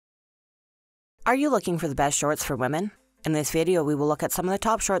Are you looking for the best shorts for women? In this video, we will look at some of the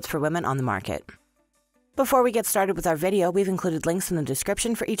top shorts for women on the market. Before we get started with our video, we've included links in the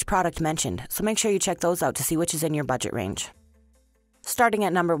description for each product mentioned, so make sure you check those out to see which is in your budget range. Starting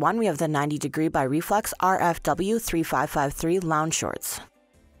at number 1, we have the 90 Degree by Reflex RFW 3553 Lounge Shorts.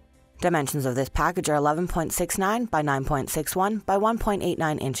 Dimensions of this package are 11.69 by 9.61 by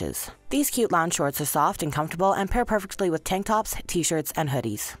 1.89 inches. These cute lounge shorts are soft and comfortable and pair perfectly with tank tops, t-shirts, and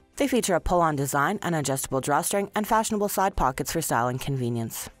hoodies. They feature a pull-on design, an adjustable drawstring, and fashionable side pockets for style and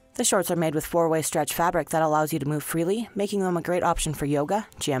convenience. The shorts are made with 4-way stretch fabric that allows you to move freely, making them a great option for yoga,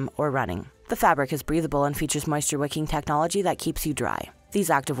 gym, or running. The fabric is breathable and features moisture-wicking technology that keeps you dry. These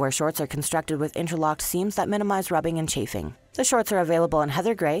activewear shorts are constructed with interlocked seams that minimize rubbing and chafing. The shorts are available in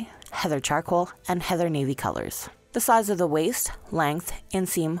heather gray, heather charcoal, and heather navy colors. The size of the waist, length,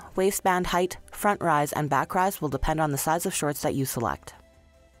 inseam, waistband height, front rise, and back rise will depend on the size of shorts that you select.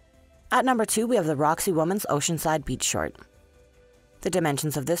 At number 2, we have the Roxy Women's Oceanside Beach Short. The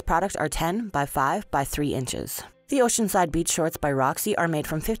dimensions of this product are 10 by 5 by 3 inches. The Oceanside Beach Shorts by Roxy are made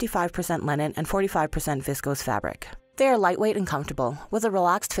from 55% linen and 45% viscose fabric. They are lightweight and comfortable, with a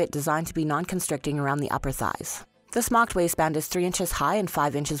relaxed fit designed to be non-constricting around the upper thighs. The smocked waistband is 3 inches high and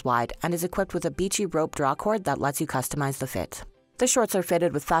 5 inches wide and is equipped with a beachy rope drawcord that lets you customize the fit. The shorts are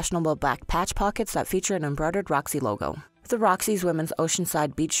fitted with fashionable black patch pockets that feature an embroidered Roxy logo. The Roxy's Women's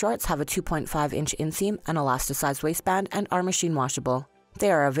Oceanside Beach Shorts have a 2.5-inch inseam, an elasticized waistband, and are machine washable.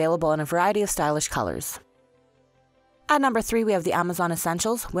 They are available in a variety of stylish colors. At number 3, we have the Amazon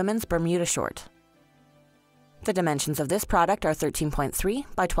Essentials Women's Bermuda Short. The dimensions of this product are 13.3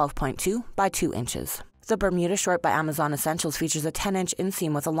 by 12.2 by 2 inches. The Bermuda Short by Amazon Essentials features a 10-inch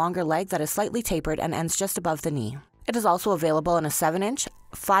inseam with a longer leg that is slightly tapered and ends just above the knee. It is also available in a 7-inch,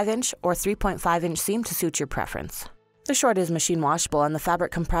 5-inch, or 3.5-inch seam to suit your preference. The short is machine washable and the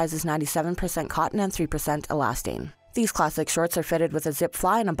fabric comprises 97% cotton and 3% elastane. These classic shorts are fitted with a zip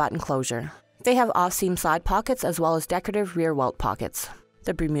fly and a button closure. They have off-seam side pockets as well as decorative rear welt pockets.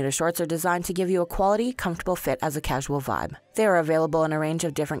 The Bermuda shorts are designed to give you a quality, comfortable fit as a casual vibe. They are available in a range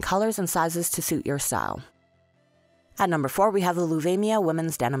of different colors and sizes to suit your style. At number 4, we have the Luvamia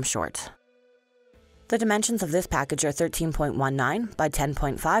Women's Denim Short. The dimensions of this package are 13.19 by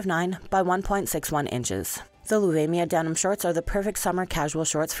 10.59 by 1.61 inches. The Luvamia denim shorts are the perfect summer casual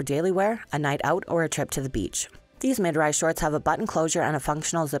shorts for daily wear, a night out, or a trip to the beach. These mid-rise shorts have a button closure and a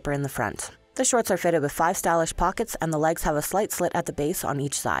functional zipper in the front. The shorts are fitted with 5 stylish pockets and the legs have a slight slit at the base on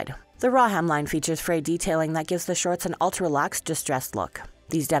each side. The raw hemline features frayed detailing that gives the shorts an ultra-relaxed, distressed look.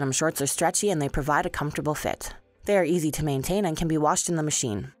 These denim shorts are stretchy and they provide a comfortable fit. They are easy to maintain and can be washed in the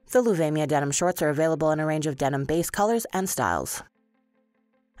machine. The Luvamia denim shorts are available in a range of denim base colors and styles.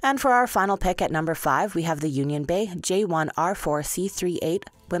 And for our final pick at number 5, we have the UNIONBAY J1R4C38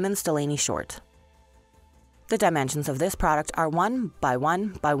 Women's Delaney Short. The dimensions of this product are 1 by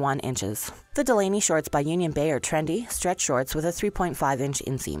 1 by 1 inches. The Delaney shorts by UNIONBAY are trendy, stretch shorts with a 3.5-inch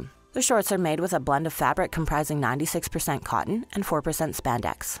inseam. The shorts are made with a blend of fabric comprising 96% cotton and 4%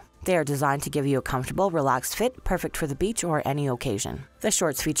 spandex. They are designed to give you a comfortable, relaxed fit, perfect for the beach or any occasion. The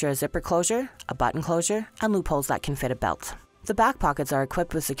shorts feature a zipper closure, a button closure, and loopholes that can fit a belt. The back pockets are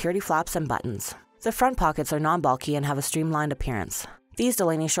equipped with security flaps and buttons. The front pockets are non-bulky and have a streamlined appearance. These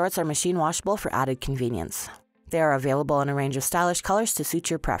Delaney shorts are machine washable for added convenience. They are available in a range of stylish colors to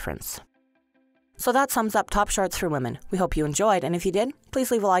suit your preference. So that sums up top shorts for women. We hope you enjoyed, and if you did, please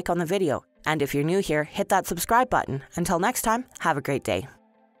leave a like on the video. And if you're new here, hit that subscribe button. Until next time, have a great day.